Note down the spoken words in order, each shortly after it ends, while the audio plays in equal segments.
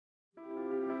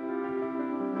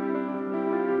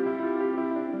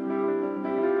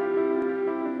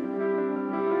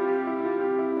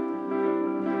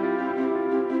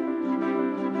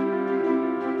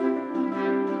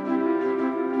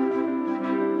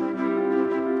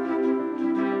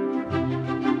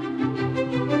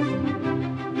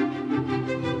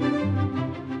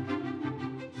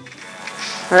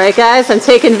All right, guys, I'm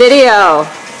taking video.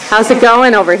 How's it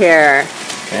going over here?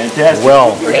 Fantastic.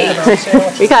 Well,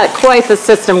 We got quite the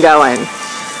system going.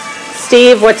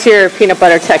 Steve, what's your peanut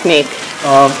butter technique?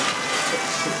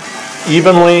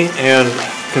 evenly and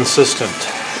consistent.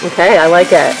 Okay, I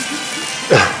like it.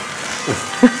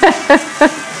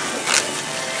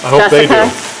 I hope they do.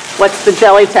 What's the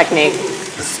jelly technique?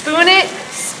 Spoon it,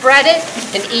 spread it,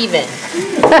 and even.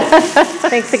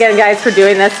 Thanks again, guys, for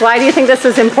doing this. Why do you think this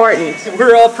is important?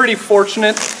 We're all pretty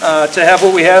fortunate to have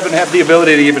what we have and have the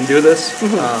ability to even do this.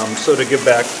 So to give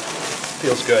back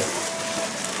feels good.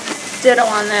 Ditto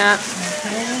on that.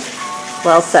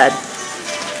 Well said.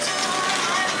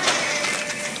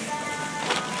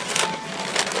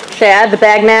 Chad, the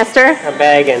bag master. I'm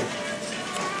bagging.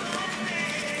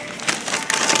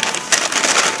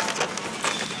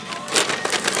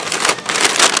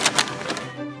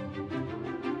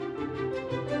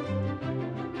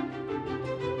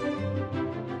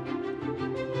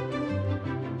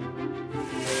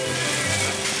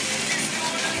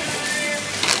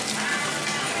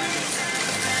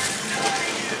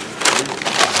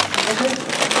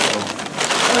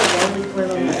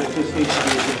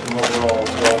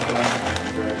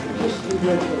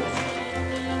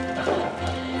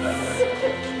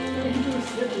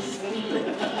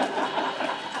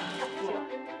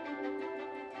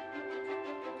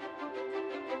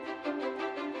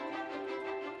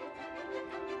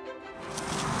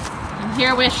 I'm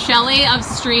here with Shelly of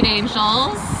Street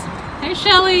Angels. Hey,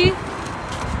 Shelly.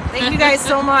 Thank you guys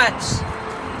so much.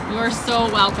 You are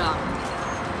so welcome.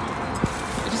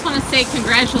 I just want to say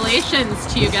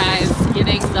congratulations to you guys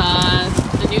getting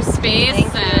the new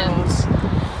space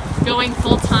and going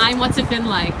full time. What's it been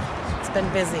like? It's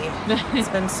been busy. It's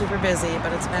been super busy,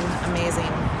 but it's been amazing.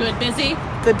 Good busy?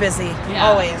 Good busy. Yeah.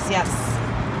 Always, yes.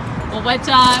 Well,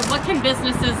 what can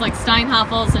businesses like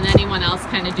Steinhafels and anyone else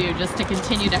kind of do just to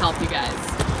continue to help you guys?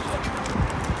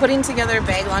 Putting together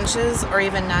bag lunches or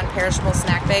even non-perishable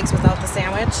snack bags without the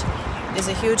sandwich is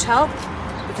a huge help,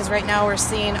 because right now we're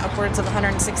seeing upwards of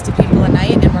 160 people a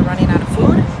night and we're running out of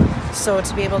food. So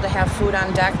to be able to have food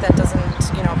on deck that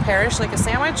doesn't, you know, perish like a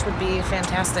sandwich would be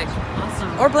fantastic.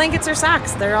 Awesome. Or blankets or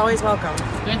socks. They're always welcome.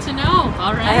 Good to know.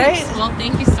 All right. Well,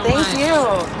 thank you so much. Thank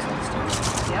you.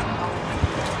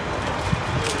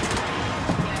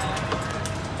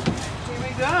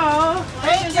 Go.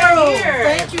 Thank you.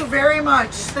 Thank you very much.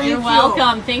 Thank you. You're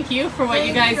welcome. Thank you for what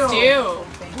you guys do.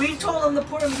 We told them to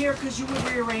put them here because you would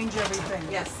rearrange everything.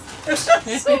 Yes.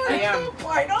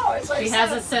 I know. It's like She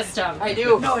has a system. I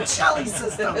do. No, it's Shelly's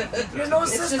system. There's no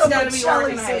It's system just gotta but be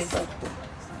Shelly's organized. system.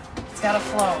 It's got to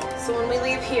flow. So when we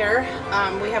leave here,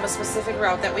 we have a specific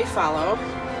route that we follow.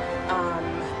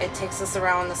 It takes us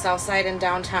around the south side and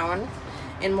downtown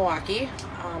in Milwaukee.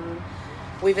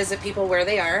 We visit people where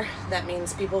they are. That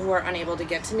means people who are unable to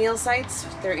get to meal sites,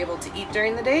 they're able to eat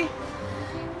during the day.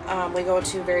 We go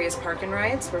to various park and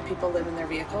rides where people live in their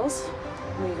vehicles.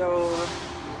 We go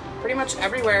pretty much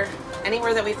everywhere.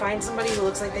 Anywhere that we find somebody who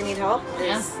looks like they need help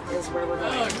is where we're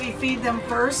going. We feed them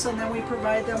first, and then we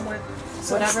provide them with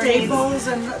some Whatever staples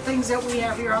and things that we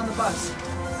have here on the bus.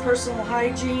 Personal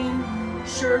hygiene,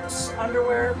 shirts,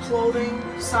 underwear, clothing,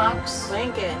 socks,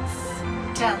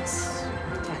 Blankets. tents.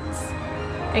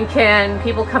 And can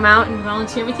people come out and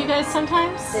volunteer with you guys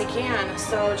sometimes? They can.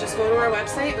 So just go to our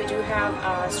website. We do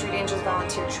have Street Angels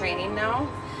volunteer training now,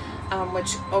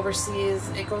 which oversees,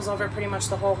 it goes over pretty much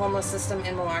the whole homeless system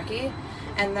in Milwaukee,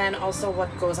 and then also what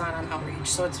goes on outreach.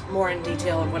 So it's more in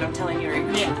detail of what I'm telling you right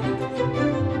now.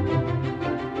 Yeah.